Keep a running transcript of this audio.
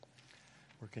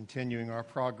Continuing our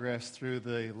progress through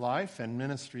the life and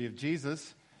ministry of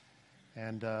Jesus,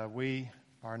 and we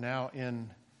are now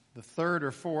in the third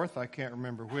or fourth, I can't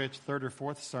remember which, third or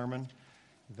fourth sermon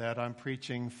that I'm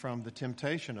preaching from the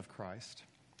temptation of Christ.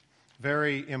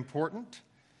 Very important.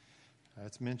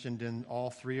 It's mentioned in all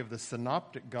three of the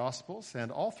synoptic Gospels,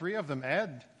 and all three of them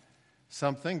add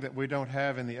something that we don't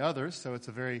have in the others, so it's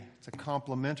a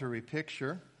complementary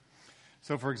picture.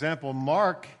 So, for example,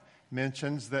 Mark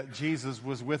mentions that Jesus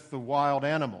was with the wild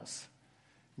animals.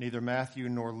 Neither Matthew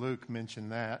nor Luke mention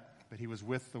that, but he was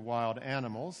with the wild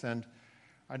animals. And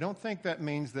I don't think that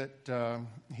means that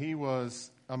he was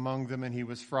among them and he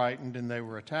was frightened and they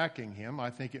were attacking him. I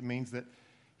think it means that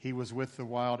he was with the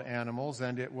wild animals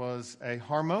and it was a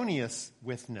harmonious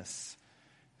witness,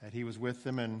 that he was with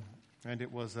them and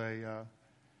it was a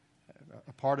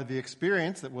part of the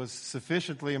experience that was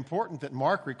sufficiently important that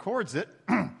Mark records it.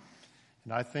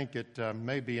 And I think it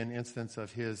may be an instance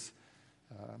of his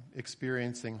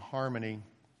experiencing harmony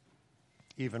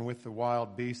even with the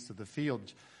wild beasts of the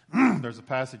field. There's a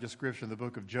passage of Scripture in the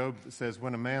book of Job that says,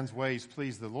 when a man's ways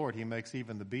please the Lord, he makes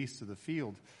even the beasts of the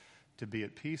field to be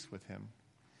at peace with him.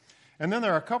 And then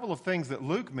there are a couple of things that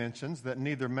Luke mentions that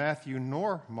neither Matthew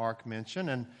nor Mark mention,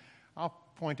 and I'll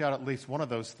point out at least one of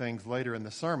those things later in the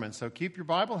sermon. So keep your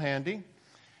Bible handy,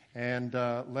 and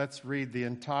let's read the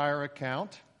entire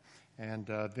account. And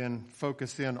then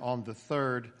focus in on the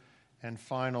third and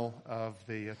final of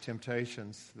the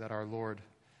temptations that our Lord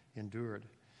endured.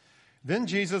 Then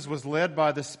Jesus was led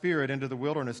by the Spirit into the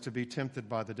wilderness to be tempted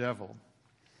by the devil.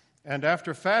 And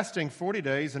after fasting 40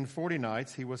 days and 40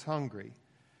 nights, he was hungry.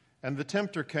 And the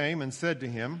tempter came and said to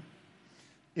him,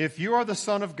 "If you are the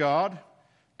Son of God,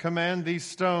 command these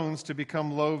stones to become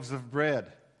loaves of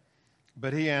bread."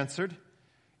 But he answered,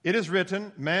 "It is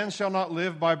written, man shall not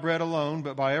live by bread alone,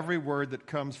 but by every word that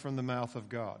comes from the mouth of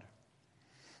God."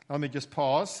 Let me just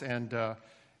pause and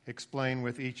explain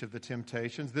with each of the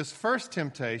temptations. This first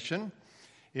temptation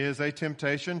is a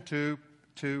temptation to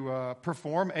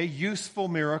perform a useful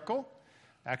miracle.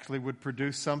 Actually would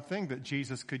produce something that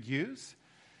Jesus could use.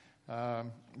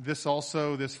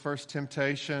 This first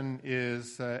temptation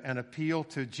is an appeal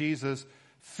to Jesus'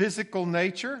 physical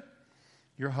nature.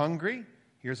 You're hungry.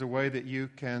 Here's a way that you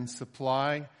can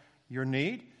supply your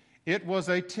need. It was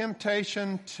a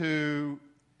temptation to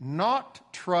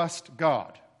not trust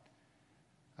God.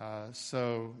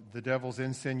 So the devil's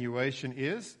insinuation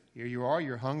is, here you are,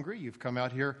 you're hungry, you've come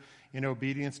out here in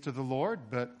obedience to the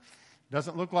Lord, but it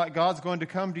doesn't look like God's going to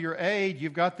come to your aid.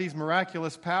 You've got these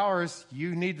miraculous powers.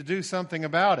 You need to do something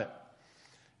about it.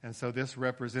 And so this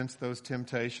represents those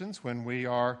temptations when we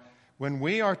are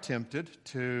tempted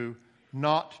to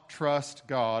not trust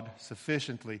God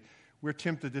sufficiently. We're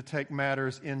tempted to take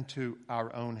matters into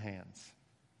our own hands.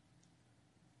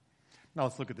 Now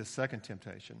let's look at this second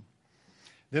temptation.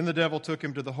 Then the devil took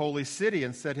him to the holy city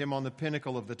and set him on the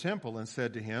pinnacle of the temple and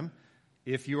said to him,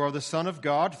 "If you are the Son of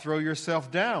God, throw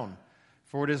yourself down.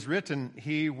 For it is written,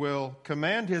 he will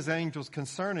command his angels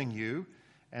concerning you,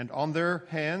 and on their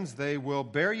hands they will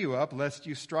bear you up, lest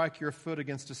you strike your foot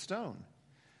against a stone."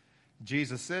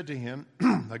 Jesus said to him,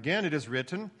 "Again it is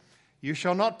written, you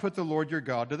shall not put the Lord your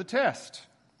God to the test."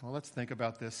 Well, let's think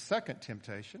about this second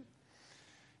temptation.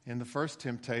 In the first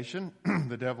temptation,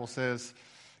 the devil says,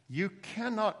 you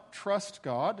cannot trust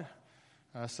God,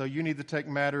 so you need to take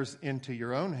matters into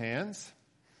your own hands.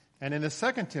 And in the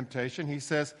second temptation, he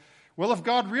says, well, if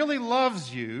God really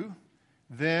loves you,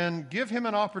 then give him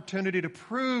an opportunity to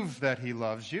prove that he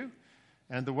loves you.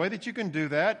 And the way that you can do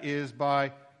that is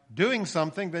by doing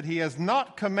something that he has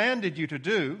not commanded you to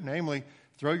do, namely,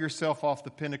 throw yourself off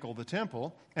the pinnacle of the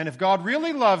temple. And if God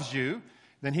really loves you,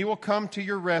 then he will come to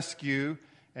your rescue,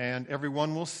 and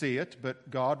everyone will see it, but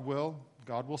God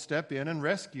will step in and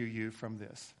rescue you from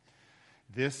this.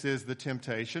 This is the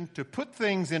temptation to put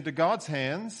things into God's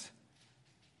hands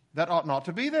that ought not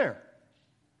to be there.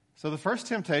 So the first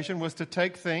temptation was to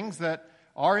take things that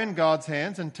are in God's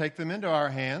hands and take them into our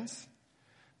hands.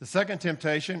 The second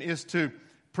temptation is to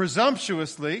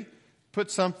presumptuously put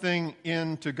something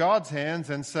into God's hands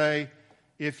and say,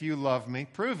 if you love me,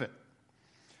 prove it.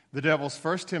 The devil's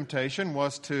first temptation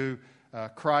was to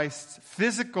Christ's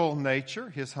physical nature,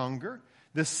 his hunger.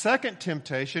 The second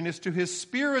temptation is to his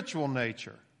spiritual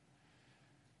nature.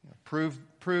 Prove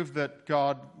that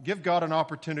give God an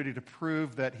opportunity to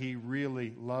prove that he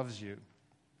really loves you.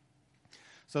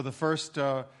 So the first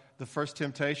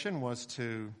temptation was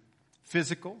to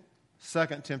physical.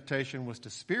 Second temptation was to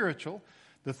spiritual.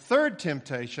 The third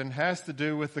temptation has to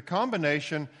do with the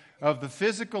combination of the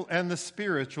physical and the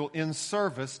spiritual in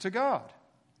service to God.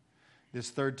 This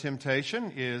third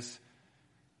temptation is,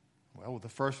 Well, the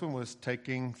first one was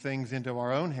taking things into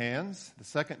our own hands. The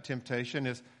second temptation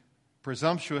is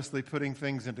presumptuously putting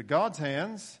things into God's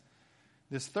hands.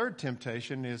 This third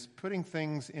temptation is putting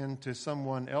things into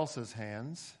someone else's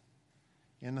hands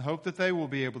in the hope that they will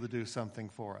be able to do something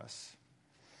for us.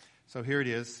 So here it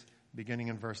is, beginning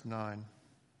in verse 9.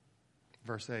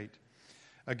 Verse 8.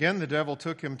 Again, the devil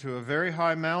took him to a very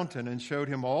high mountain and showed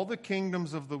him all the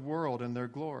kingdoms of the world and their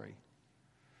glory.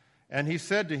 And he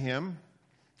said to him,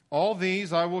 all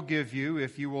these I will give you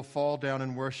if you will fall down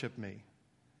and worship me.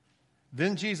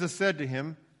 Then Jesus said to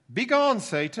him, begone,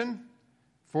 Satan,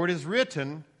 for it is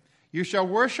written, you shall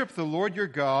worship the Lord your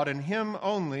God, and him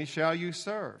only shall you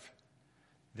serve.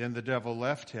 Then the devil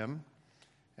left him,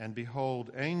 and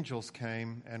behold, angels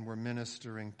came and were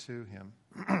ministering to him.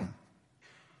 I'm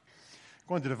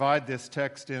going to divide this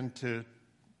text into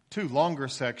two longer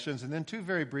sections and then two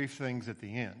very brief things at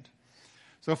the end.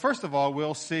 So first of all,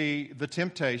 we'll see the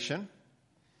temptation.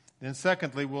 Then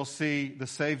secondly, we'll see the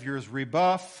Savior's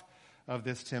rebuff of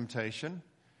this temptation.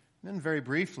 And then very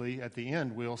briefly, at the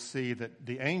end, we'll see that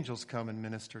the angels come and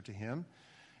minister to him.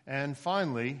 And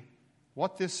finally,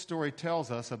 what this story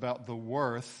tells us about the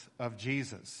worth of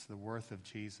Jesus, the worth of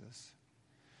Jesus.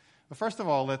 But first of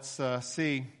all, let's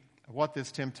see what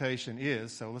this temptation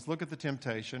is. So let's look at the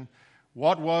temptation.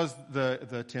 What was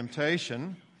the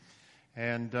temptation?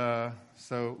 And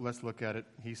so let's look at it.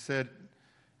 He said,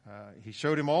 he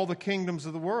showed him all the kingdoms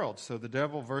of the world. So the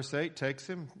devil, verse 8, takes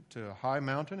him to a high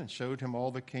mountain and showed him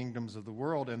all the kingdoms of the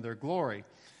world and their glory.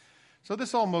 So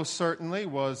this almost certainly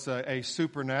was a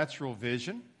supernatural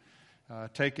vision.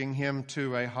 Taking him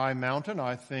to a high mountain,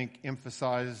 I think,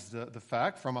 emphasized the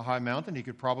fact from a high mountain he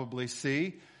could probably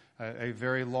see a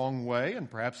very long way, and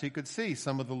perhaps he could see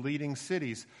some of the leading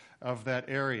cities of that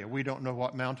area. We don't know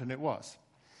what mountain it was.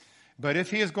 But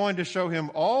if he is going to show him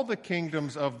all the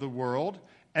kingdoms of the world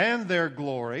and their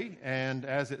glory, and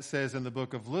as it says in the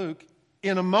book of Luke,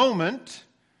 in a moment,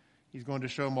 he's going to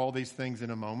show him all these things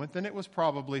in a moment, then it was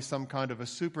probably some kind of a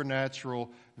supernatural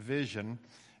vision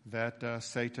that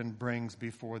Satan brings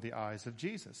before the eyes of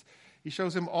Jesus. He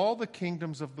shows him all the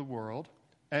kingdoms of the world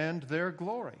and their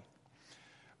glory.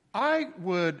 I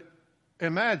would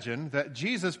imagine that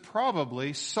Jesus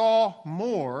probably saw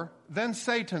more than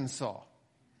Satan saw.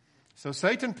 So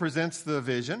Satan presents the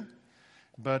vision,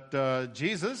 but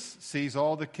Jesus sees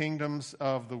all the kingdoms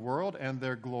of the world and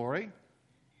their glory.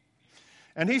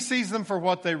 And he sees them for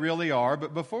what they really are.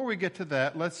 But before we get to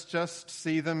that, let's just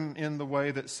see them in the way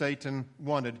that Satan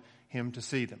wanted him to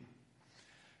see them.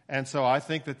 And so I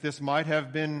think that this might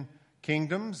have been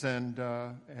kingdoms and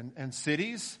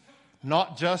cities,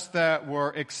 not just that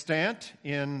were extant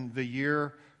in the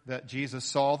year that Jesus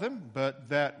saw them, but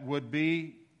that would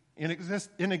be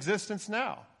in existence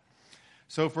now.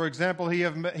 So, for example,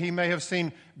 he may have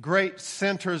seen great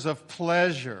centers of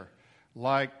pleasure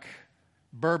like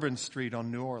Bourbon Street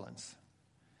on New Orleans.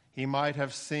 He might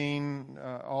have seen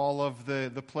all of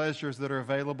the pleasures that are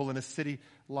available in a city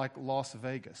like Las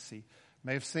Vegas. He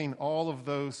may have seen all of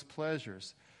those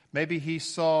pleasures. Maybe he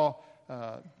saw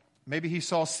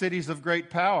cities of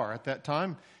great power. At that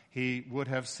time, he would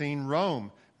have seen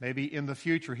Rome. Maybe in the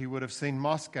future, he would have seen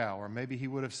Moscow, or maybe he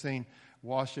would have seen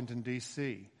Washington,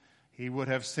 D.C. He would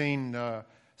have seen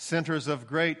centers of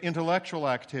great intellectual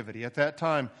activity. At that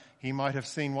time, he might have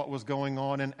seen what was going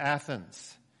on in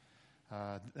Athens.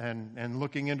 And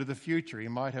looking into the future, he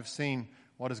might have seen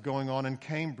what is going on in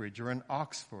Cambridge or in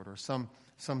Oxford or some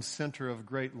center of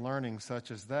great learning such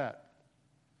as that.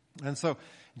 And so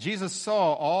Jesus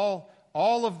saw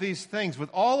all of these things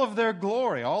with all of their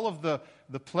glory, all of the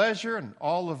pleasure and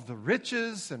all of the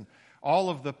riches and all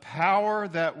of the power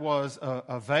that was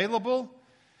available.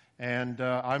 And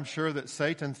I'm sure that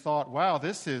Satan thought, wow,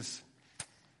 this is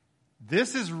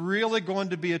really going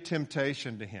to be a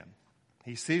temptation to him.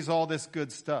 He sees all this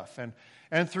good stuff.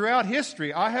 And throughout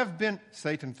history,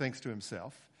 Satan thinks to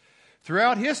himself,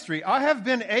 throughout history, I have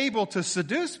been able to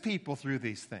seduce people through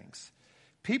these things.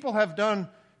 People have done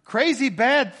crazy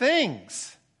bad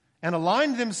things and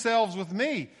aligned themselves with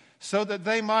me so that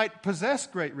they might possess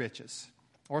great riches,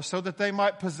 or so that they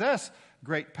might possess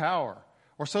great power,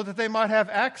 or so that they might have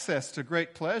access to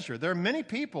great pleasure. There are many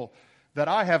people that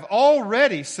I have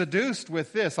already seduced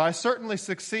with this. I certainly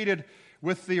succeeded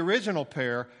with the original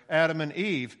pair, Adam and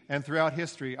Eve, and throughout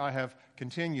history I have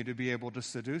continued to be able to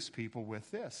seduce people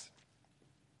with this.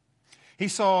 He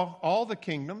saw all the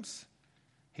kingdoms.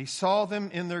 He saw them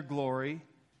in their glory.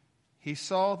 He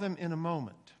saw them in a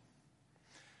moment.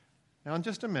 Now, in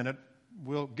just a minute,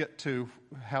 we'll get to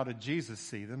how did Jesus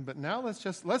see them, but now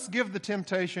let's give the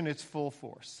temptation its full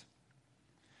force.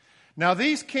 Now,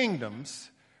 these kingdoms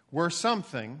were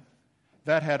something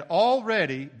that had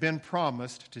already been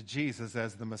promised to Jesus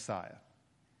as the Messiah.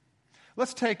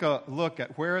 Let's take a look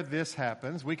at where this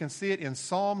happens. We can see it in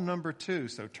Psalm number 2.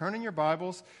 So turn in your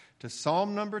Bibles to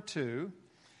Psalm number 2.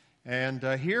 And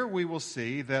here we will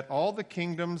see that all the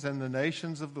kingdoms and the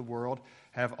nations of the world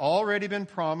have already been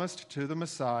promised to the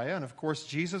Messiah. And of course,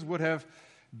 Jesus would have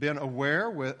been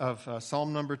aware of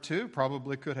Psalm number 2,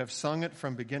 probably could have sung it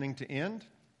from beginning to end.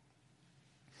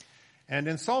 And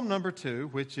in Psalm number 2,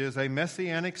 which is a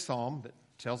messianic psalm that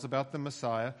tells about the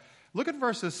Messiah, look at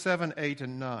verses 7, 8,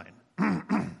 and 9.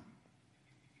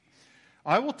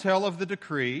 I will tell of the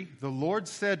decree. The Lord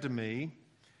said to me,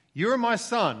 "You are my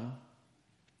son.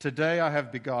 Today I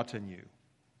have begotten you.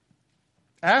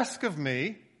 Ask of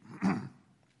me,"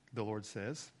 the Lord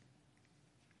says,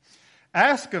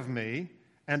 "ask of me,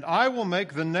 and I will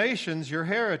make the nations your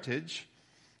heritage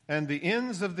and the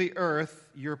ends of the earth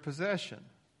your possession.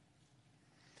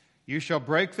 You shall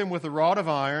break them with a rod of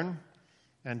iron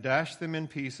and dash them in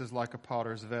pieces like a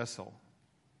potter's vessel."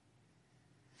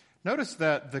 Notice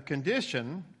that the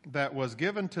condition that was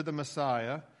given to the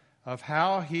Messiah of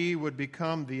how he would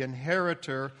become the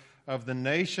inheritor of the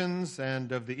nations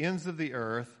and of the ends of the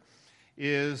earth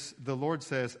is, the Lord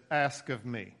says, "Ask of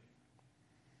me."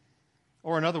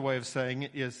 Or another way of saying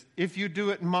it is, if you do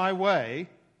it my way,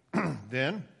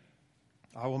 then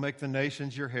I will make the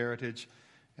nations your heritage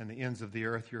and the ends of the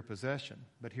earth your possession.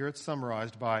 But here it's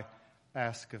summarized by,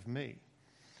 "Ask of me."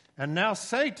 And now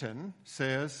Satan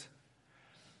says,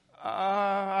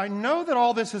 I know that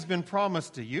all this has been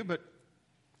promised to you, but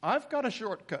I've got a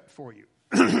shortcut for you.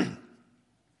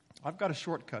 I've got a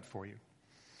shortcut for you.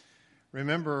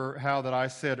 Remember how that I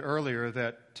said earlier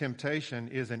that temptation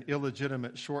is an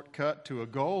illegitimate shortcut to a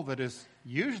goal that is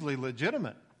usually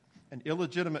legitimate, an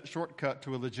illegitimate shortcut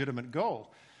to a legitimate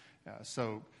goal.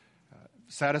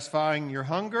 Satisfying your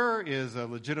hunger is a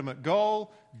legitimate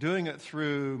goal. Doing it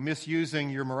through misusing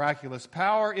your miraculous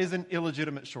power is an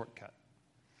illegitimate shortcut.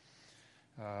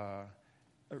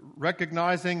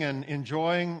 Recognizing and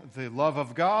enjoying the love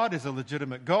of God is a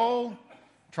legitimate goal.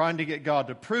 Trying to get God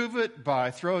to prove it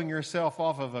by throwing yourself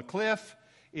off of a cliff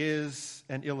is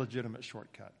an illegitimate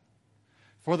shortcut.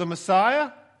 For the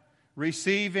Messiah,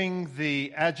 receiving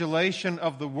the adulation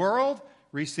of the world,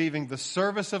 receiving the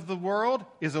service of the world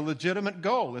is a legitimate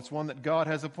goal. It's one that God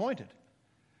has appointed.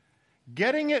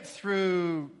 Getting it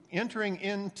through entering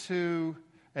into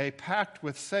a pact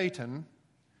with Satan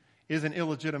is an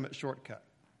illegitimate shortcut.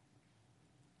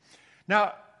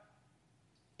 Now,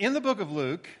 in the book of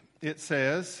Luke, it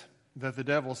says that the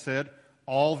devil said,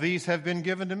 "All these have been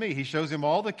given to me." He shows him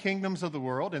all the kingdoms of the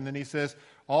world, and then he says,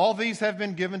 "All these have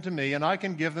been given to me, and I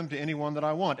can give them to anyone that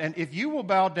I want. And if you will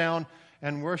bow down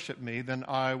and worship me, then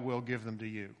I will give them to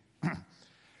you."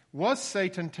 Was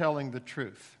Satan telling the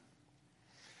truth?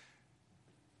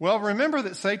 Well, remember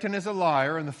that Satan is a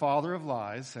liar and the father of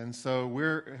lies, and so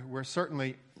we're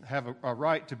certainly have a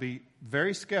right to be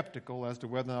very skeptical as to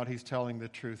whether or not he's telling the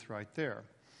truth right there.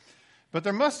 But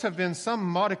there must have been some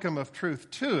modicum of truth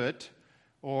to it,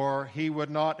 or he would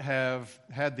not have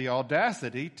had the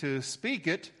audacity to speak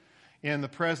it in the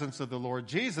presence of the Lord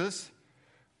Jesus,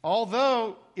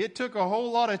 although it took a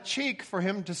whole lot of cheek for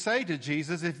him to say to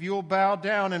Jesus, "If you'll bow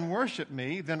down and worship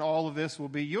me, then all of this will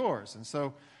be yours." And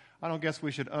so I don't guess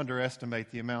we should underestimate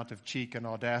the amount of cheek and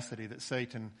audacity that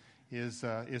Satan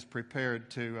is prepared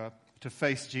to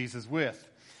face Jesus with.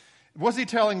 Was he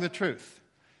telling the truth?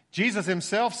 Jesus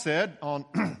himself said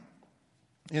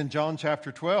in John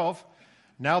chapter 12,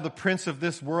 "Now the prince of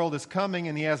this world is coming,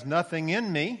 and he has nothing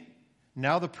in me.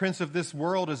 Now the prince of this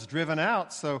world is driven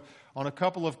out." So on a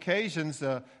couple of occasions,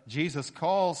 Jesus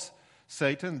calls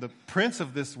Satan the prince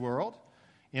of this world.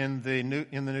 In the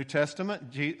New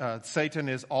Testament, Satan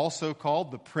is also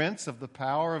called the prince of the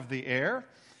power of the air.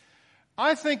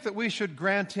 I think that we should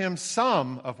grant him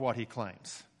some of what he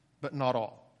claims, but not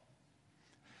all.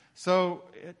 So,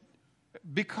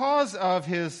 because of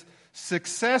his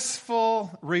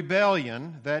successful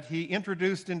rebellion that he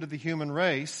introduced into the human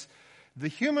race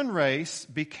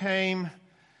became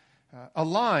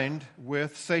aligned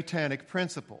with satanic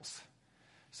principles.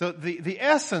 So the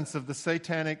essence of the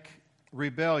satanic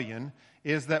rebellion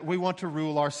is that we want to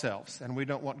rule ourselves, and we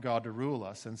don't want God to rule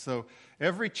us. And so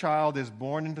every child is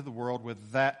born into the world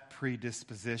with that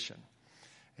predisposition.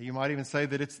 You might even say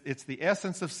that it's the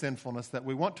essence of sinfulness, that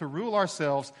we want to rule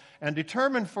ourselves and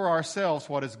determine for ourselves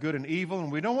what is good and evil,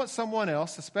 and we don't want someone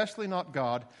else, especially not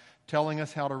God, telling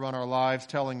us how to run our lives,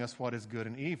 telling us what is good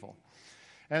and evil.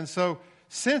 And so,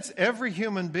 since every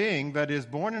human being that is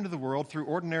born into the world through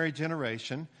ordinary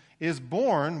generation is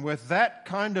born with that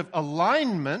kind of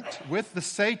alignment with the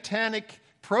satanic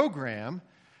program,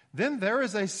 then there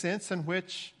is a sense in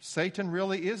which Satan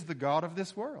really is the god of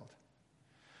this world.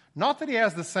 Not that he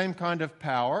has the same kind of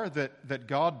power that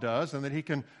God does and that he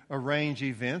can arrange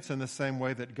events in the same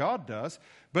way that God does,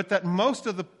 but that most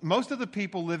of the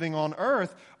people living on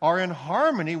earth are in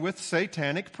harmony with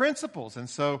satanic principles. And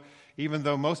so, even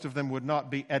though most of them would not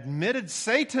be admitted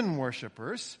Satan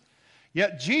worshipers,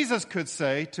 yet Jesus could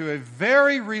say to a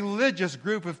very religious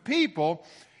group of people,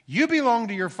 you belong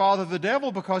to your father the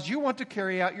devil because you want to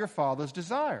carry out your father's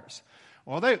desires.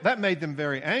 Well, that made them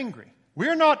very angry.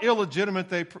 We're not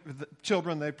illegitimate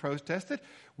children, they protested.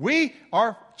 We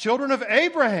are children of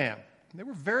Abraham. They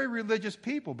were very religious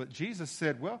people, but Jesus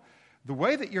said, well, the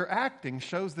way that you're acting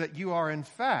shows that you are in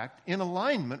fact in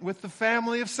alignment with the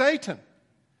family of Satan.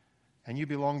 And you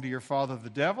belong to your father the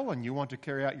devil, and you want to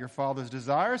carry out your father's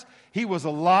desires. He was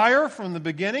a liar from the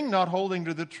beginning, not holding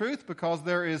to the truth because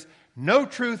there is no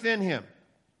truth in him.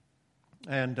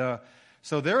 And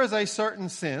so there is a certain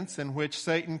sense in which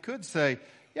Satan could say,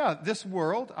 yeah, this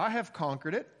world, I have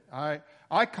conquered it.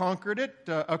 I conquered it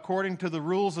according to the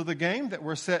rules of the game that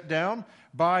were set down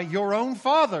by your own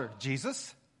father,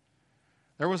 Jesus.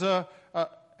 There was a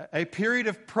period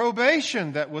of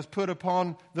probation that was put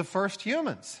upon the first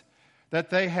humans, that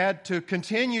they had to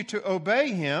continue to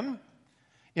obey him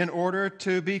in order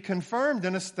to be confirmed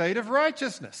in a state of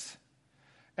righteousness.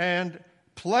 And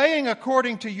playing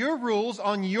according to your rules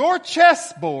on your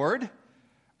chessboard,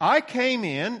 I came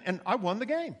in and I won the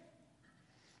game.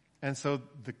 And so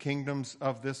the kingdoms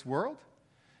of this world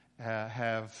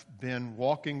have been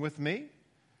walking with me.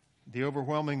 The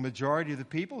overwhelming majority of the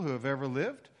people who have ever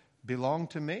lived belong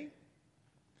to me.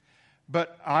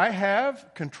 But I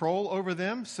have control over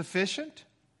them sufficient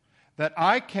that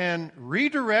I can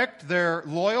redirect their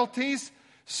loyalties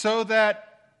so that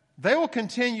they will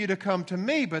continue to come to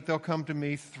me, but they'll come to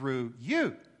me through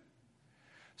you.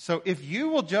 So if you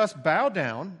will just bow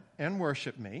down and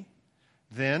worship me,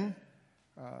 then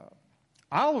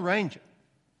I'll arrange it.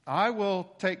 I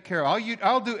will take care.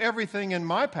 I'll do everything in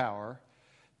my power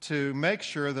to make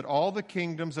sure that all the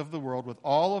kingdoms of the world, with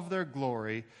all of their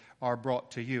glory, are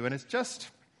brought to you. And it's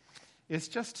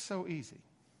just so easy.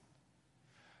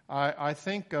 I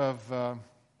think of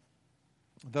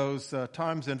those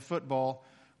times in football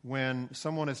when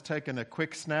someone has taken a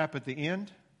quick snap at the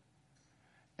end,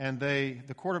 and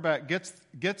the quarterback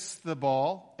gets the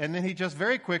ball, and then he just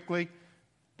very quickly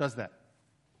does that.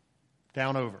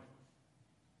 Down over.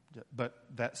 But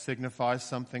that signifies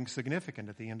something significant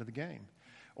at the end of the game.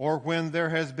 Or when there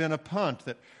has been a punt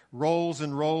that rolls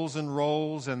and rolls and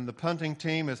rolls, and the punting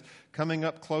team is coming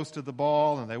up close to the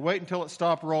ball, and they wait until it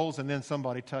stops rolls, and then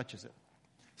somebody touches it.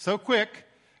 So quick,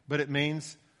 but it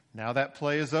means now that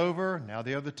play is over, now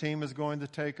the other team is going to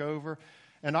take over.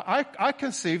 And I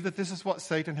conceive that this is what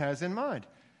Satan has in mind.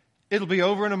 It'll be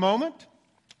over in a moment.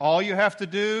 All you have to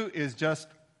do is just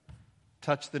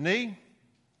touch the knee,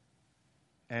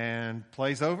 and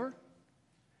play's over,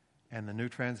 and the new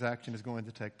transaction is going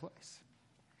to take place.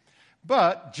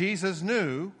 But Jesus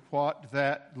knew what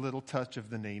that little touch of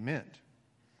the knee meant.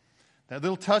 That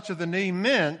little touch of the knee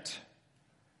meant,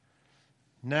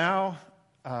 now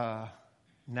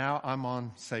I'm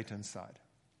on Satan's side.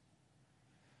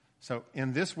 So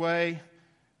in this way,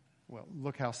 well,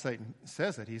 look how Satan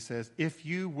says it. He says, if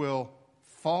you will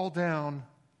fall down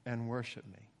and worship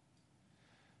me.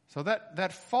 So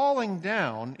that falling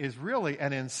down is really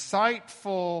an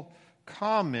insightful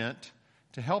comment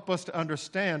to help us to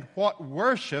understand what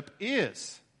worship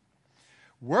is.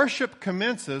 Worship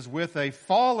commences with a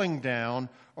falling down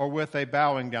or with a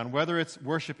bowing down, whether it's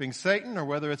worshiping Satan or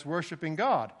whether it's worshiping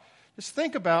God. Just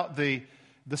think about the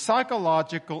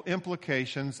psychological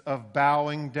implications of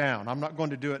bowing down. I'm not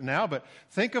going to do it now, but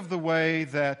think of the way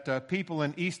that people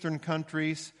in Eastern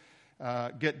countries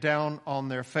get down on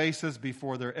their faces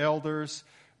before their elders,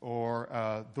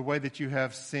 or the way that you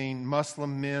have seen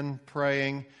Muslim men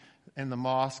praying in the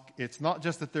mosque. It's not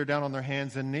just that they're down on their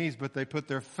hands and knees, but they put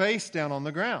their face down on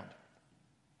the ground.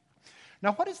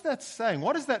 Now, what is that saying?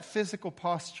 What is that physical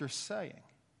posture saying?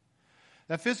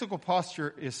 That physical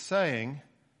posture is saying,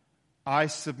 I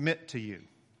submit to you.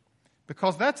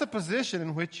 Because that's a position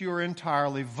in which you are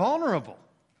entirely vulnerable.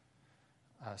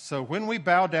 So when we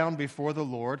bow down before the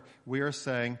Lord, we are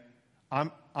saying,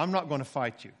 I'm not going to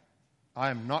fight you.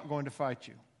 I am not going to fight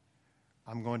you.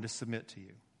 I'm going to submit to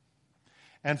you.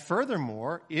 And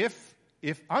furthermore, if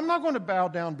I'm not going to bow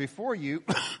down before you,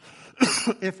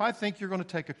 if I think you're going to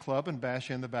take a club and bash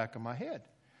in the back of my head,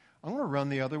 I'm going to run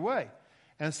the other way.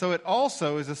 And so it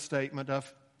also is a statement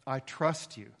of, I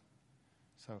trust you.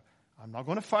 So I'm not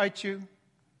going to fight you.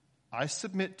 I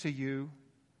submit to you.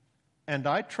 And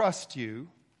I trust you,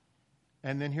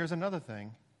 And then here's another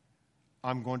thing.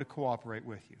 I'm going to cooperate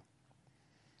with you.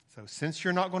 So since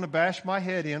you're not going to bash my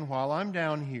head in while I'm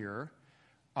down here,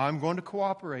 I'm going to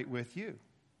cooperate with you.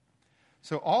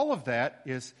 So all of that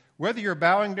is, whether you're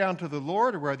bowing down to the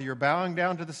Lord or whether you're bowing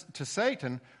down to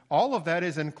Satan, all of that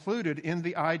is included in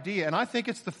the idea. And I think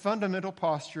it's the fundamental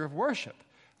posture of worship.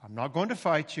 I'm not going to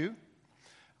fight you.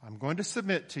 I'm going to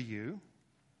submit to you.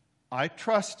 I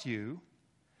trust you.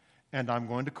 And I'm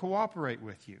going to cooperate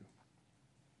with you.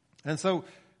 And so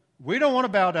we don't want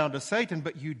to bow down to Satan,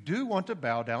 but you do want to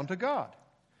bow down to God.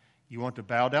 You want to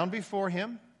bow down before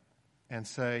him and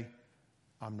say,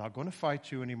 I'm not going to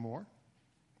fight you anymore.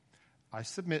 I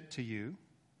submit to you.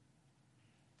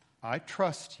 I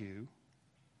trust you.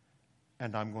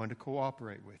 And I'm going to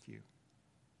cooperate with you.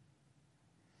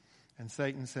 And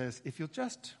Satan says, if you'll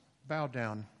just bow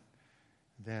down,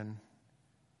 then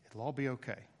it'll all be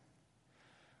okay.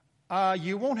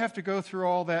 You won't have to go through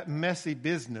all that messy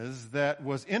business that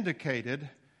was indicated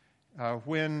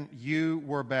when you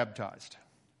were baptized.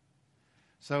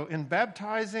 So in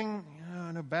baptizing,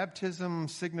 baptism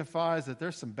signifies that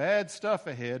there's some bad stuff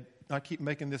ahead. I keep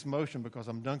making this motion because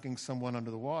I'm dunking someone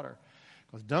under the water.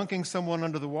 Because dunking someone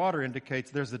under the water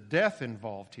indicates there's a death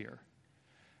involved here.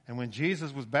 And when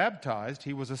Jesus was baptized,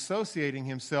 he was associating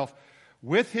himself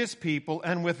with his people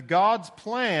and with God's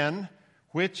plan,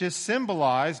 which is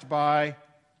symbolized by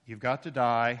you've got to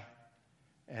die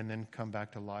and then come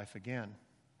back to life again.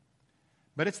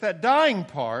 But it's that dying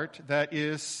part that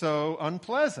is so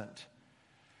unpleasant.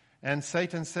 And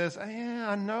Satan says,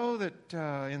 I know that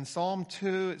in Psalm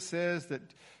 2 it says that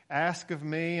ask of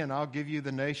me and I'll give you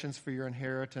the nations for your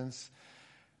inheritance.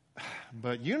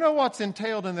 But you know what's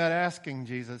entailed in that asking,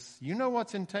 Jesus. You know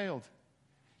what's entailed.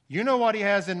 You know what he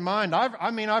has in mind.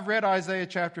 I've read Isaiah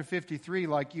chapter 53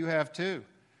 like you have too,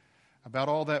 about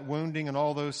all that wounding and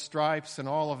all those stripes and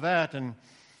all of that. And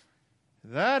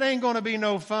that ain't going to be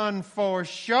no fun for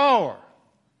sure.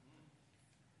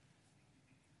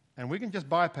 And we can just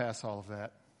bypass all of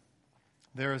that.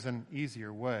 There is an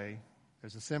easier way.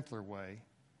 There's a simpler way.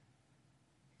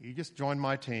 You just join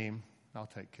my team. I'll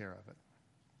take care of it.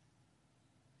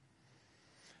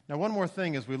 Now, one more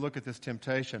thing as we look at this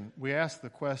temptation, we ask the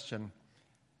question,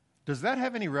 does that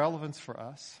have any relevance for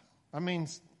us? I mean,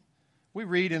 we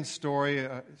read in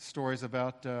stories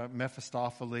about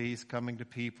Mephistopheles coming to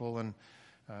people and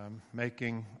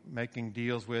making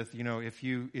deals with, if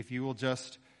you will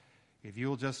just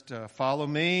follow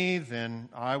me, then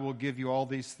I will give you all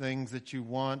these things that you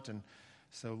want. And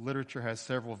so literature has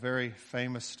several very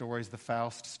famous stories, the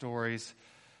Faust stories,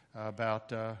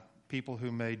 about people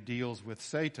who made deals with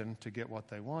Satan to get what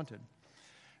they wanted.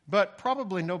 But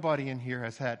probably nobody in here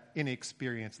has had any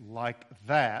experience like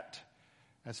that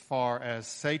as far as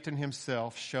Satan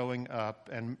himself showing up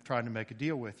and trying to make a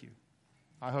deal with you.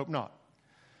 I hope not.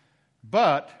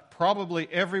 But probably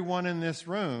everyone in this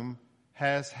room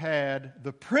has had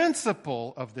the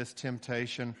principle of this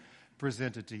temptation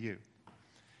presented to you.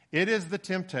 It is the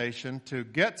temptation to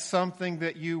get something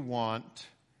that you want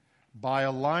by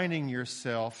aligning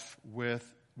yourself with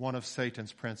one of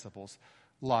Satan's principles,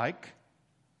 like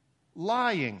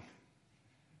lying.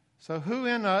 So who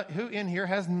in here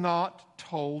has not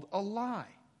told a lie?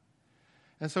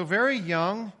 And so very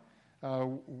young,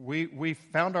 we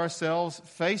found ourselves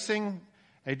facing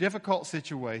a difficult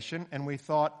situation, and we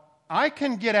thought, I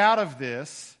can get out of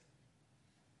this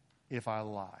if I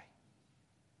lie.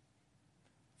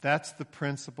 That's the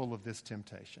principle of this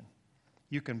temptation.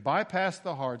 You can bypass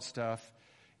the hard stuff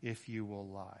if you will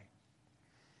lie.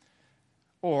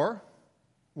 Or,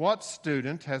 what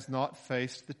student has not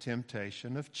faced the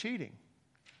temptation of cheating?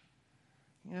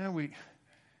 When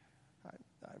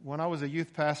I was a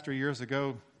youth pastor years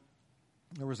ago,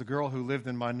 there was a girl who lived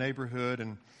in my neighborhood,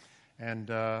 and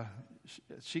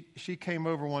she came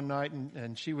over one night,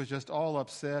 and she was just all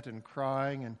upset and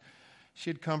crying, and she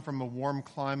had come from a warm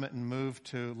climate and moved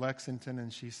to Lexington,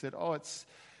 and she said,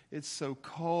 it's so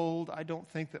cold. I don't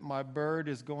think that my bird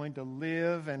is going to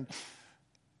live, and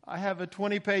I have a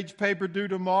 20-page paper due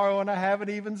tomorrow, and I haven't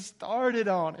even started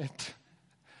on it.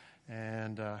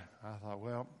 And I thought,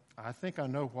 well, I think I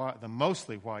know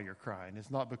mostly why you're crying. It's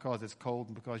not because it's cold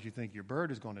and because you think your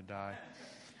bird is going to die.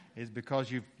 It's because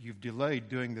you've delayed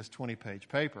doing this 20-page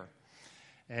paper.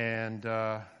 And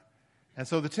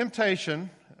so the temptation,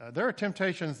 there are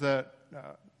temptations that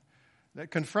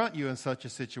confront you in such a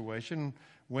situation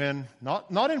when,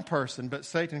 not in person, but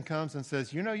Satan comes and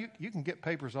says, you can get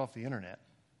papers off the internet.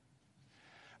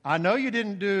 I know you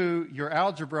didn't do your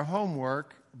algebra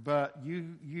homework, but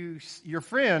your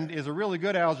friend is a really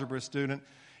good algebra student.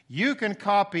 You can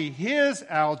copy his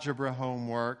algebra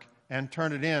homework and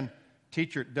turn it in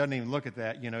teacher doesn't even look at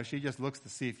that. She just looks to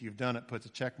see if you've done it, puts a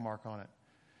check mark on it.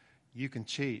 You can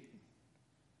cheat.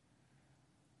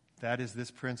 That is this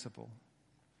principle.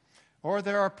 Or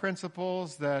there are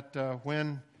principles that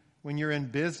when you're in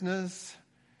business,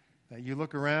 that you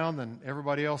look around and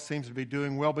everybody else seems to be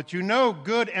doing well, but you know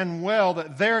good and well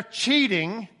that they're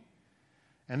cheating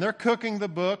and they're cooking the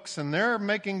books and they're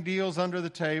making deals under the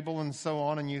table and so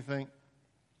on, and you think,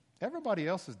 everybody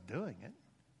else is doing it.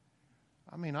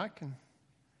 I mean, I can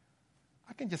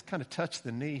just kind of touch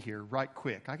the knee here right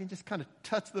quick. I can just kind of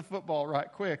touch the football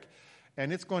right quick,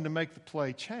 and it's going to make the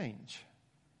play change.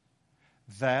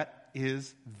 That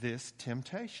is this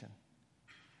temptation.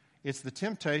 It's the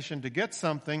temptation to get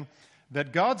something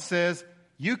that God says,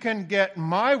 you can get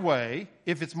my way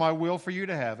if it's my will for you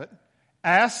to have it.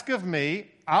 Ask of me,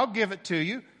 I'll give it to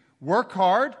you. Work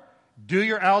hard. Do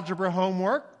your algebra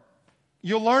homework.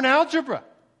 You'll learn algebra.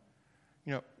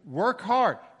 Work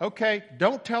hard. Okay,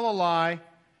 don't tell a lie.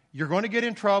 You're going to get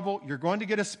in trouble. You're going to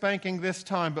get a spanking this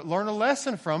time, but learn a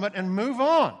lesson from it and move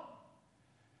on.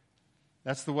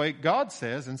 That's the way God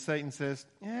says, and Satan says,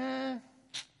 there's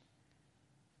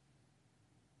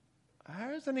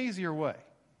an easier way.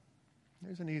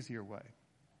 There's an easier way.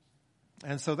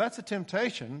 And so that's a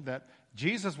temptation that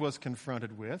Jesus was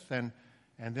confronted with, and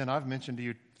then I've mentioned to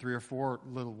you 3 or 4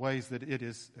 little ways that it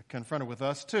is confronted with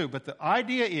us too. But the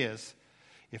idea is,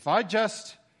 if I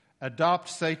just adopt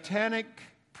satanic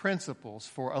principles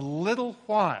for a little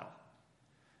while,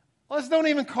 let's don't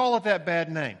even call it that bad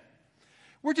name.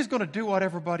 We're just going to do what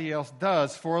everybody else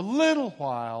does for a little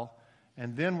while,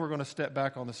 and then we're going to step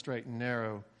back on the straight and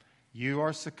narrow. You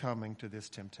are succumbing to this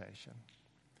temptation.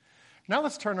 Now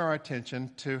let's turn our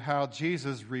attention to how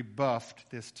Jesus rebuffed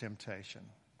this temptation.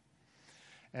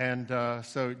 And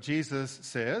so Jesus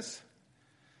says,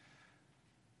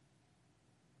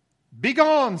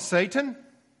 "Begone, Satan."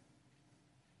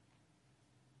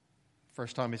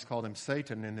 First time he's called him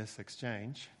Satan in this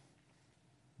exchange.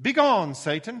 "Begone,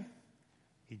 Satan."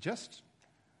 He just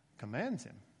commands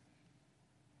him.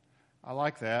 I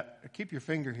like that. Keep your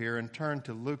finger here and turn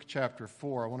to Luke chapter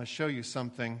 4. I want to show you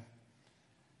something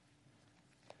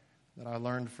that I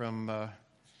learned from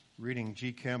reading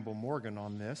G. Campbell Morgan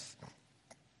on this.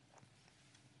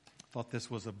 Thought this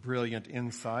was a brilliant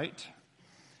insight.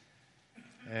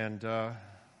 And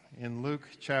in Luke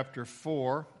chapter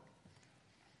 4,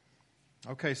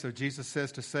 okay, so Jesus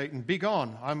says to Satan,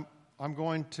 "Begone. I'm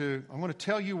going to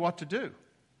tell you what to do."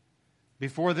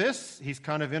 Before this, he's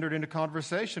kind of entered into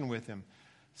conversation with him.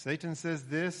 Satan says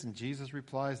this, and Jesus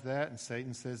replies that, and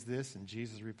Satan says this, and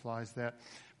Jesus replies that.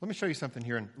 Let me show you something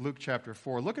here in Luke chapter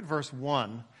 4. Look at verse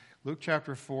 1. Luke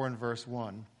chapter 4 and verse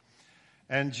 1.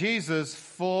 "And Jesus,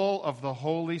 full of the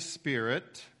Holy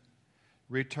Spirit,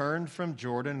 returned from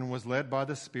Jordan and was led by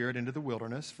the Spirit into the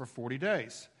wilderness for 40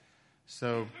 days.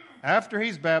 So after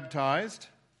he's baptized,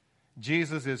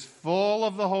 Jesus is full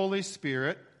of the Holy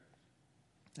Spirit,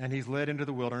 and he's led into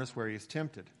the wilderness where he is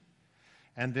tempted.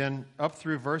 And then up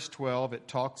through verse 12, it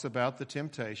talks about the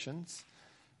temptations.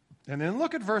 And then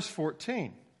look at verse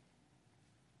 14.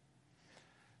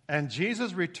 "And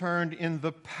Jesus returned in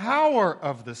the power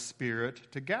of the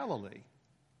Spirit to Galilee."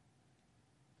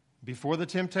 Before the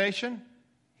temptation,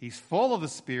 he's full of the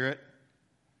Spirit.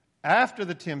 After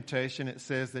the temptation, it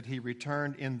says that he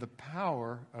returned in the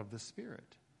power of the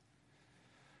Spirit.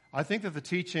 I think that the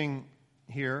teaching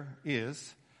here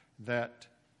is that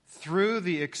through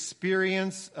the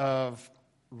experience of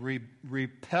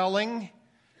repelling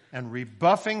and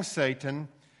rebuffing Satan,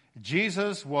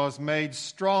 Jesus was made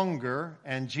stronger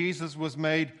and Jesus was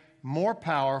made more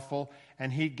powerful,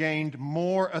 and he gained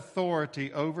more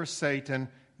authority over Satan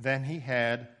than he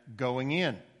had going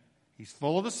in. He's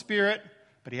full of the Spirit,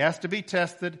 but he has to be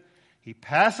tested. He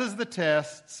passes the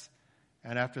tests,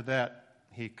 and after that,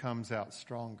 he comes out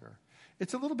stronger.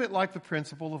 It's a little bit like the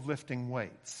principle of lifting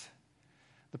weights.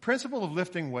 The principle of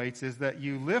lifting weights is that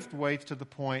you lift weights to the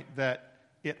point that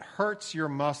it hurts your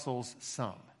muscles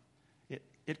some.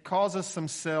 It causes some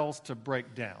cells to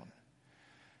break down.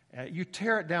 You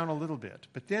tear it down a little bit,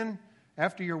 but then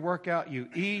after your workout, you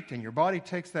eat, and your body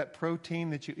takes that protein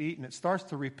that you eat, and it starts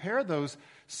to repair those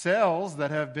cells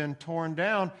that have been torn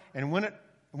down, and when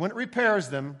it repairs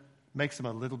them, makes them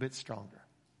a little bit stronger.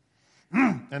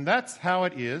 And that's how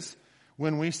it is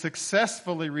when we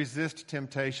successfully resist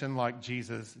temptation like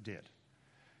Jesus did.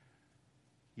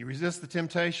 You resist the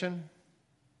temptation,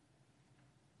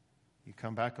 you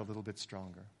come back a little bit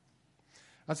stronger.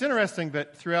 Now, it's interesting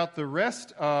that throughout the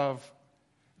rest of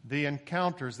the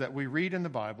encounters that we read in the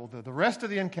Bible, the rest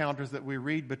of the encounters that we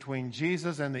read between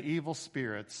Jesus and the evil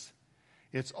spirits,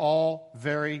 it's all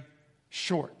very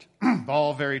short,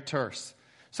 all very terse.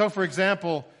 So, for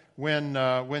example,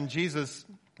 when Jesus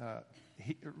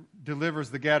he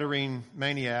delivers the Gadarene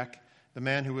maniac, the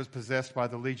man who was possessed by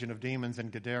the legion of demons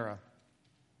in Gadara,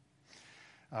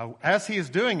 as he is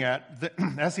doing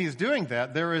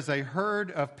that, there is a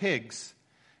herd of pigs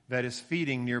that is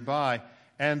feeding nearby,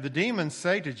 and the demons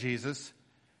say to Jesus,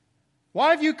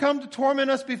 "Why have you come to torment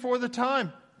us before the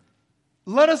time?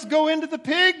 Let us go into the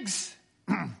pigs."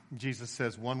 Jesus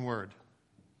says one word: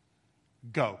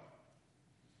 go.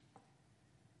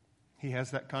 He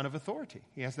has that kind of authority.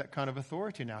 He has that kind of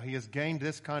authority now. He has gained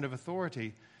this kind of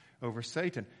authority over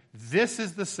Satan. This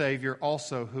is the Savior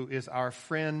also who is our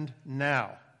friend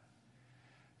now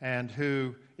and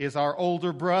who is our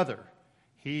older brother.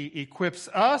 He equips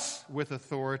us with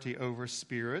authority over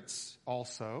spirits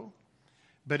also.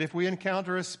 But if we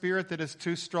encounter a spirit that is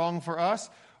too strong for us,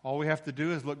 all we have to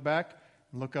do is look back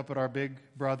and look up at our big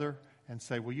brother and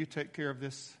say, "Will you take care of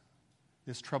this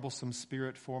troublesome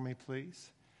spirit for me,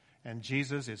 please?" And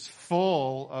Jesus is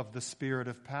full of the spirit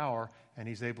of power, and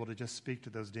he's able to just speak to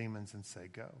those demons and say,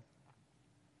 "Go."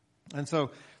 And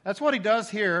so that's what he does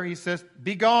here. He says,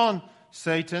 "Be gone,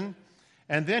 Satan."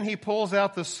 And then he pulls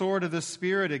out the sword of the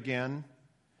Spirit again.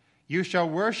 "You shall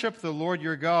worship the Lord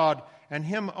your God, and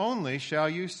him only shall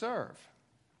you serve."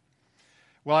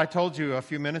 Well, I told you a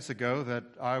few minutes ago that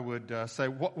I would say,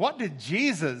 what did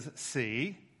Jesus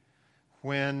see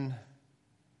when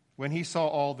he saw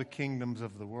all the kingdoms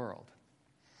of the world?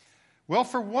 Well,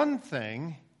 for one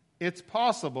thing, it's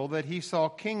possible that he saw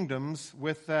kingdoms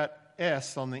with that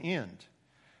S on the end,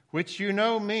 which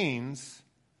means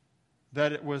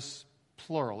that it was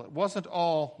plural. It wasn't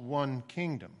all one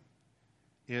kingdom.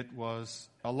 It was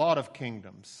a lot of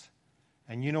kingdoms.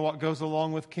 And you know what goes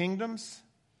along with kingdoms?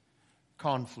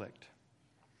 Conflict.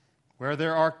 Where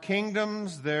there are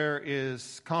kingdoms, there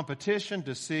is competition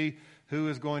to see who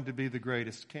is going to be the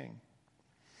greatest king.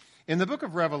 In the book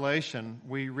of Revelation,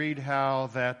 we read how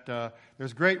that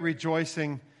there's great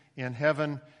rejoicing in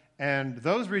heaven, and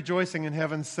those rejoicing in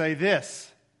heaven say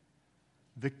this: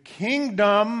 the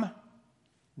kingdom,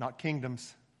 not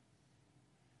kingdoms,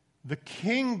 the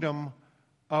kingdom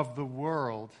of the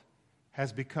world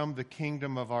has become the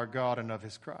kingdom of our God and of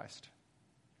his Christ.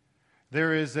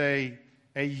 There is a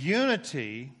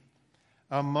unity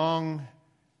among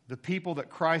the people that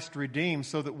Christ redeemed,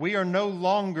 so that we are no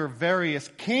longer various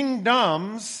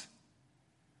kingdoms,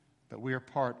 but we are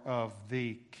part of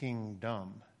the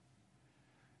kingdom.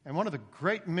 And one of the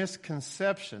great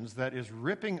misconceptions that is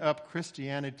ripping up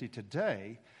Christianity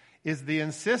today is the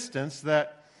insistence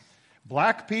that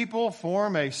black people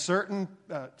form a certain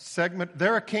segment.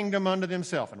 They're a kingdom unto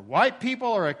themselves. And white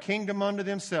people are a kingdom unto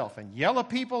themselves. And yellow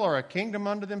people are a kingdom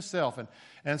unto themselves.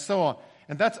 And so on.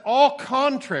 And that's all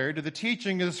contrary to the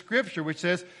teaching of the Scripture, which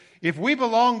says, if we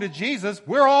belong to Jesus,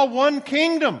 we're all one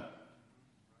kingdom.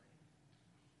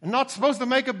 And not supposed to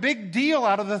make a big deal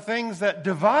out of the things that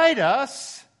divide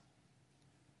us,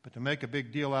 but to make a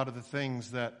big deal out of the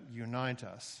things that unite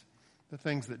us. The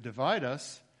things that divide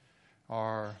us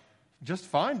are just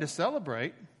fine to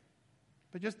celebrate,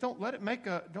 but just don't let it make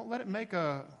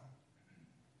an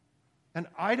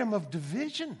item of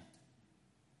division.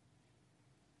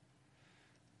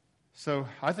 So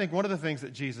I think one of the things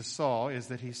that Jesus saw is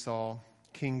that he saw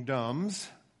kingdoms,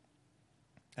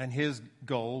 and his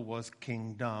goal was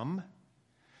kingdom.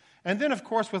 And then, of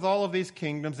course, with all of these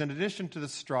kingdoms, in addition to the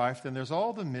strife, then there's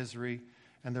all the misery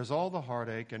and there's all the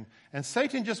heartache. And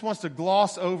Satan just wants to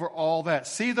gloss over all that.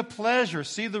 See the pleasure,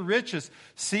 see the riches,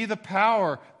 see the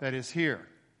power that is here.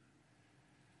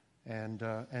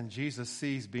 And Jesus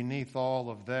sees beneath all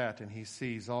of that, and he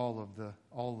sees all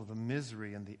of the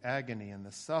misery and the agony and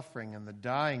the suffering and the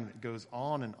dying that goes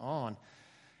on.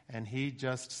 And he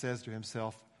just says to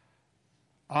himself,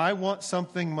 I want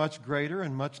something much greater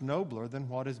and much nobler than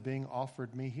what is being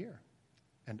offered me here.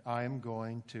 And I am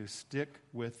going to stick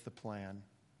with the plan.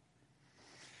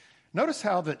 Notice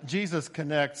how that Jesus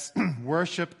connects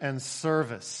worship and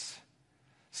service.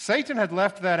 Satan had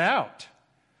left that out.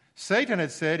 Satan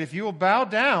had said, if you will bow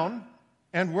down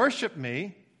and worship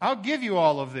me, I'll give you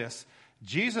all of this.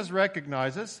 Jesus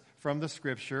recognizes from the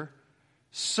Scripture,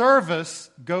 service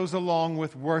goes along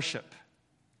with worship.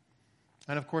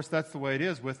 And of course, that's the way it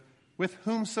is with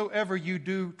whomsoever you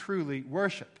do truly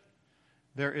worship.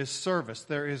 There is service.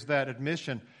 There is that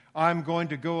admission. I'm going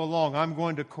to go along. I'm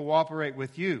going to cooperate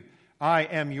with you. I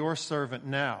am your servant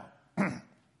now.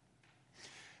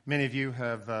 Many of you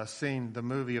have seen the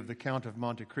movie of The Count of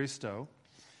Monte Cristo.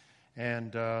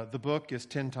 And the book is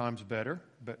 10 times better.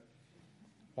 But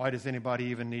why does anybody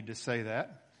even need to say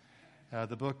that?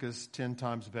 The book is 10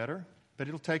 times better. but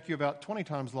it'll take you about 20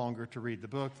 times longer to read the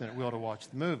book than it will to watch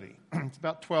the movie. It's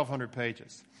about 1,200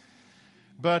 pages.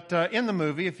 But in the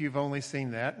movie, if you've only seen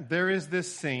that, there is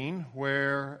this scene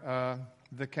where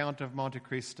the Count of Monte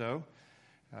Cristo,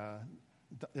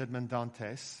 Edmond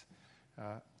Dantes,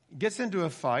 gets into a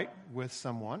fight with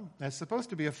someone. It's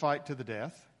supposed to be a fight to the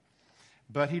death,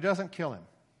 but he doesn't kill him,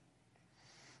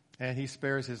 and he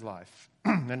spares his life.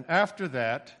 And after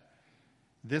that,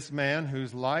 this man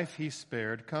whose life he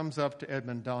spared comes up to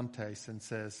Edmond Dantes and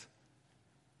says,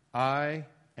 "I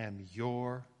am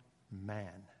your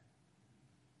man."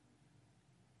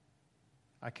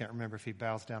 I can't remember if he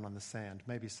bows down on the sand.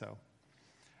 Maybe so.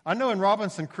 I know in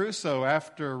Robinson Crusoe,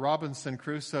 after Robinson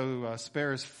Crusoe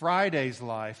spares Friday's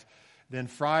life, then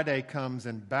Friday comes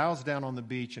and bows down on the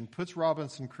beach and puts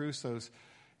Robinson Crusoe's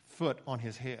foot on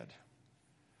his head.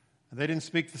 They didn't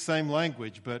speak the same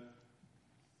language, but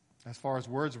as far as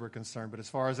words were concerned, but as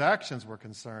far as actions were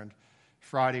concerned,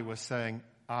 Friday was saying,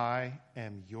 "I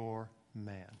am your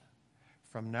man.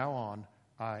 From now on,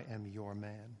 I am your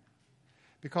man."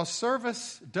 Because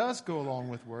service does go along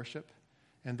with worship,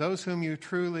 and those whom you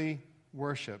truly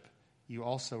worship, you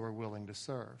also are willing to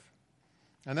serve.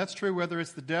 And that's true whether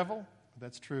it's the devil,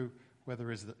 that's true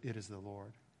whether it is the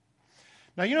Lord.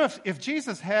 Now, you know, if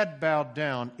Jesus had bowed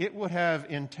down, it would have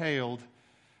entailed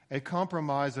a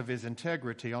compromise of his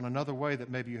integrity on another way that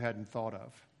maybe you hadn't thought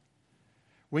of.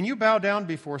 When you bow down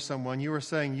before someone, you are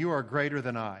saying, "You are greater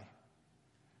than I."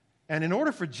 And in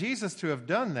order for Jesus to have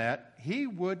done that, he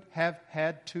would have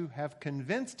had to have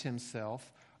convinced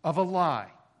himself of a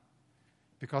lie,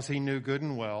 because he knew good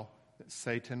and well that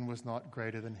Satan was not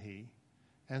greater than he.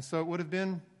 And so it would have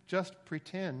been just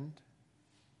pretend.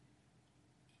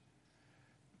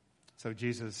 So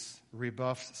Jesus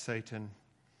rebuffs Satan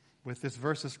with this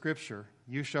verse of Scripture,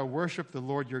 "You shall worship the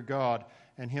Lord your God,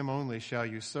 and him only shall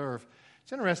you serve."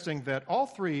 It's interesting that all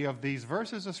three of these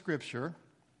verses of Scripture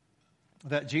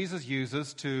that Jesus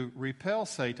uses to repel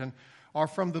Satan are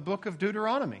from the book of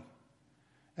Deuteronomy.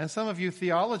 And some of you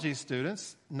theology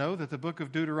students know that the book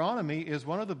of Deuteronomy is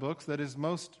one of the books that is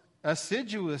most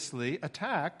assiduously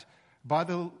attacked by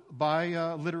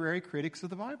literary critics of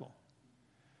the Bible.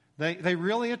 They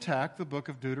really attack the book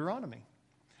of Deuteronomy.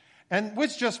 And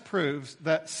which just proves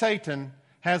that Satan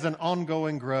has an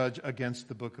ongoing grudge against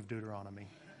the book of Deuteronomy.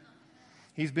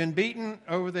 He's been beaten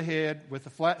over the head with the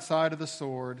flat side of the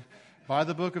sword by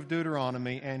the book of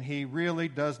Deuteronomy, and he really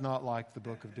does not like the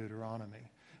book of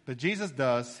Deuteronomy. But Jesus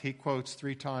does. He quotes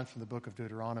 3 times from the book of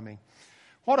Deuteronomy.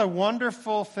 What a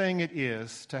wonderful thing it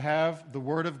is to have the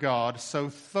Word of God so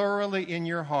thoroughly in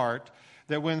your heart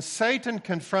that when Satan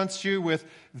confronts you with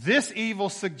this evil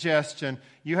suggestion,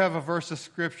 you have a verse of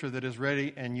Scripture that is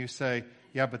ready and you say,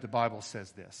 "Yeah, but the Bible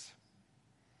says this."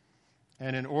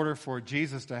 And in order for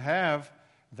Jesus to have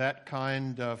that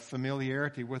kind of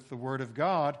familiarity with the Word of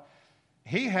God,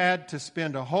 he had to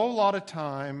spend a whole lot of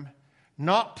time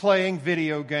not playing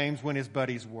video games when his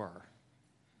buddies were,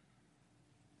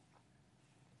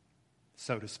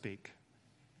 so to speak.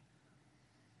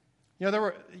 You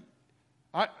know,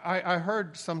 I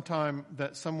heard sometime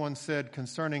that someone said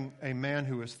concerning a man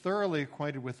who was thoroughly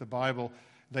acquainted with the Bible,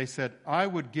 they said, "I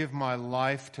would give my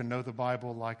life to know the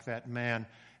Bible like that man."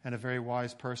 And a very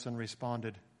wise person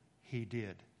responded, "He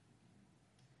did.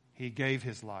 He gave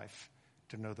his life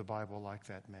to know the Bible like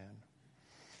that man."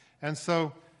 And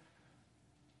so,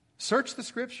 search the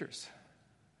Scriptures.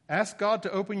 Ask God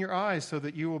to open your eyes so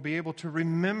that you will be able to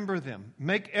remember them.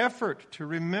 Make effort to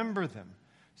remember them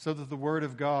so that the Word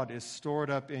of God is stored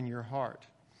up in your heart.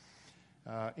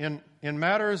 In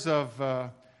matters of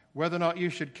whether or not you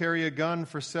should carry a gun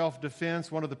for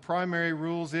self-defense, one of the primary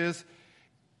rules is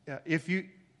if you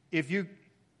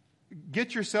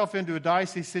get yourself into a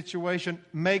dicey situation,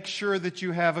 make sure that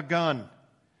you have a gun.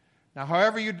 Now,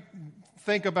 however you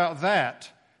think about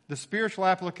that, the spiritual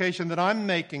application that I'm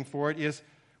making for it is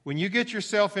when you get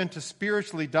yourself into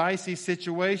spiritually dicey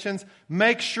situations,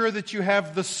 make sure that you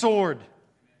have the sword,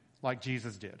 like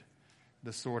Jesus did,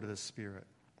 the sword of the Spirit.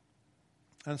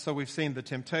 And so we've seen the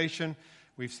temptation.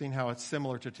 We've seen how it's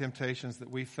similar to temptations that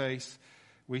we face.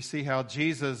 We see how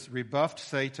Jesus rebuffed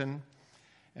Satan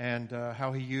and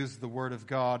how he used the Word of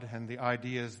God and the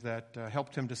ideas that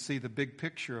helped him to see the big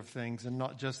picture of things and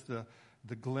not just the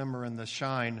glimmer and the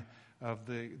shine of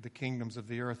the kingdoms of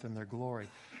the earth and their glory.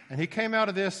 And he came out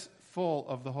of this full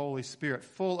of the Holy Spirit,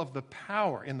 full of the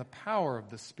power of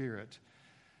the Spirit.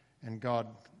 And God,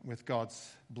 with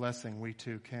God's blessing, we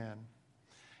too can.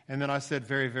 And then I said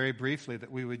very, very briefly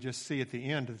that we would just see at the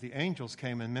end that the angels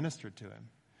came and ministered to him.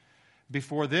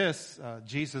 Before this,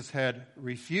 Jesus had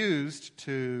refused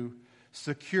to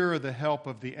secure the help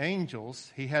of the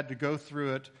angels. He had to go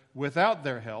through it without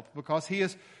their help because he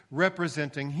is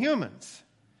representing humans.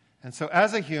 And so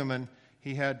as a human,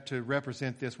 he had to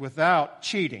represent this without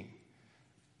cheating,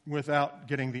 without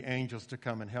getting the angels to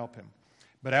come and help him.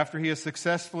 But after he has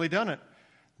successfully done it,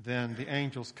 then the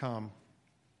angels come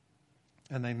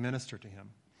and they minister to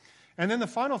him. And then the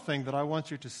final thing that I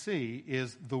want you to see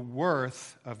is the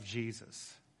worth of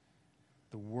Jesus.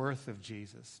 The worth of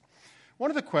Jesus. One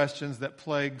of the questions that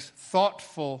plagues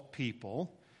thoughtful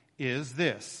people is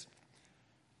this.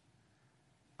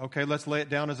 Okay, let's lay it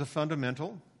down as a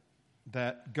fundamental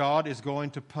that God is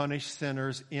going to punish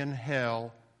sinners in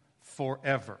hell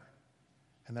forever.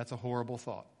 And that's a horrible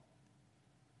thought.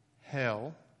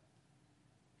 Hell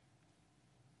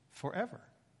forever.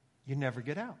 You never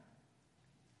get out.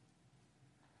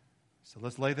 So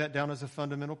let's lay that down as a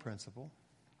fundamental principle.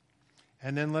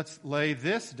 And then let's lay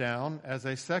this down as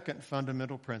a second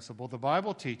fundamental principle. The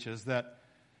Bible teaches that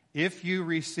if you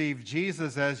receive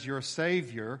Jesus as your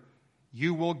Savior,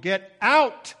 you will get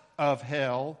out of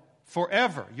hell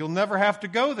forever. You'll never have to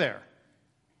go there.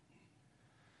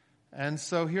 And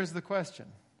so here's the question.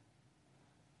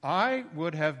 I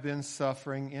would have been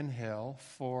suffering in hell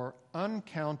for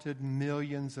uncounted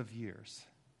millions of years.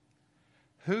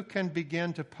 Who can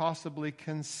begin to possibly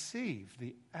conceive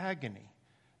the agony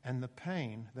and the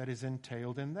pain that is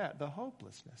entailed in that, the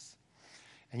hopelessness?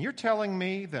 And you're telling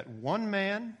me that one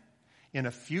man in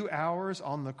a few hours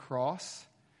on the cross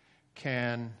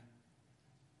can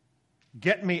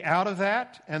get me out of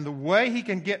that? And the way he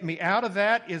can get me out of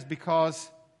that is because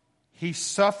he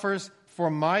suffers for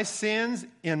my sins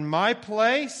in my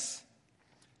place?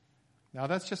 Now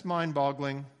that's just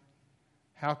mind-boggling.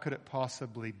 How could it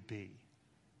possibly be?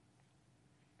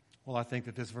 Well, I think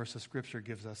that this verse of Scripture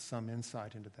gives us some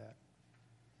insight into that.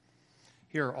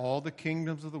 Here are all the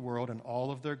kingdoms of the world and all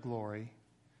of their glory,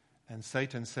 and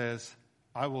Satan says,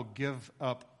 I will give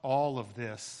up all of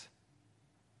this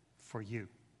for you.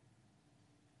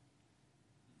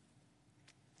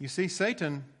 You see,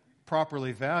 Satan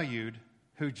properly valued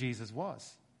who Jesus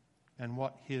was and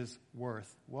what his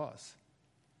worth was.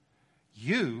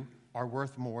 You are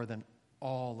worth more than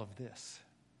all of this.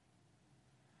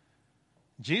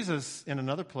 Jesus, in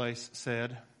another place,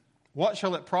 said, what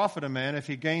shall it profit a man if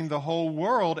he gain the whole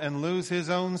world and lose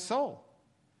his own soul?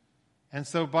 And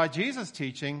so by Jesus'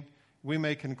 teaching, we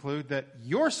may conclude that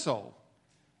your soul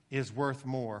is worth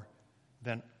more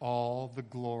than all the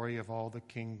glory of all the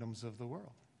kingdoms of the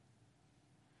world.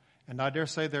 And I dare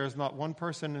say there is not one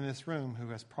person in this room who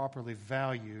has properly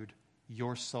valued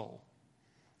your soul,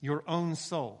 your own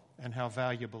soul, and how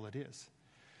valuable it is.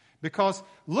 Because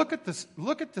look at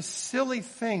the silly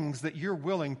things that you're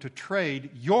willing to trade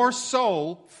your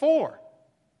soul for.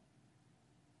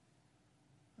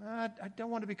 I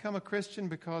don't want to become a Christian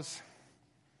because,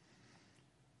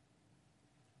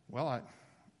 well, I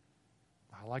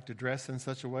like to dress in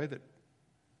such a way that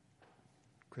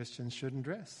Christians shouldn't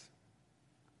dress.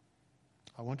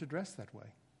 I want to dress that way.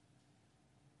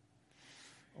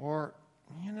 Or,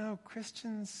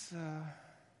 Christians,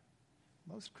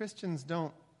 most Christians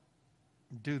don't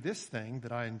do this thing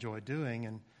that I enjoy doing,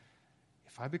 and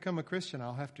if I become a Christian,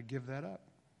 I'll have to give that up.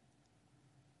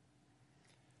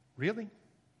 Really?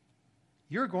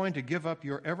 You're going to give up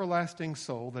your everlasting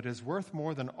soul that is worth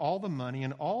more than all the money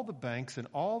and all the banks and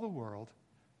all the world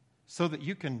so that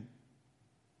you can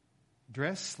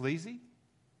dress sleazy?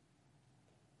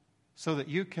 So that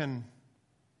you can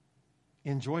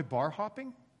enjoy bar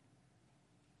hopping?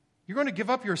 You're going to give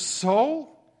up your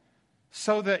soul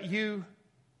so that you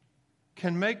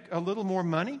can make a little more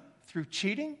money through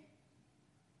cheating?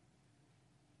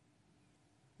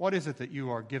 What is it that you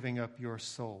are giving up your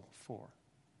soul for?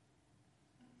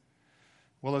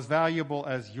 Well, as valuable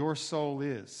as your soul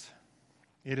is,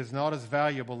 it is not as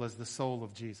valuable as the soul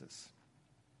of Jesus.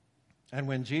 And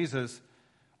when Jesus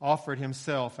offered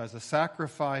himself as a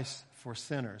sacrifice for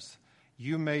sinners,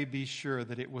 you may be sure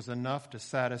that it was enough to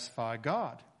satisfy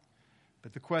God.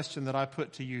 But the question that I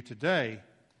put to you today,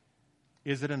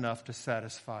 is it enough to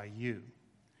satisfy you?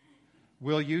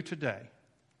 Will you today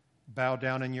bow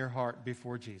down in your heart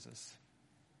before Jesus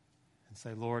and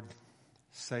say, Lord,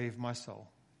 save my soul?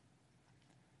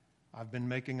 I've been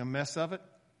making a mess of it,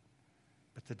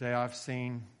 but today I've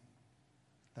seen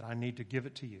that I need to give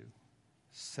it to you.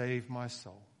 Save my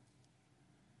soul.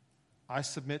 I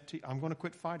submit to you. I'm going to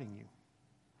quit fighting you.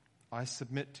 I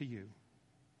submit to you.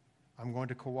 I'm going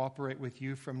to cooperate with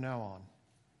you from now on.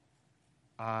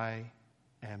 I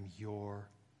am your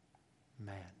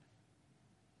man.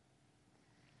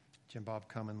 Jim Bob,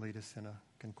 come and lead us in a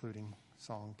concluding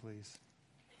song, please.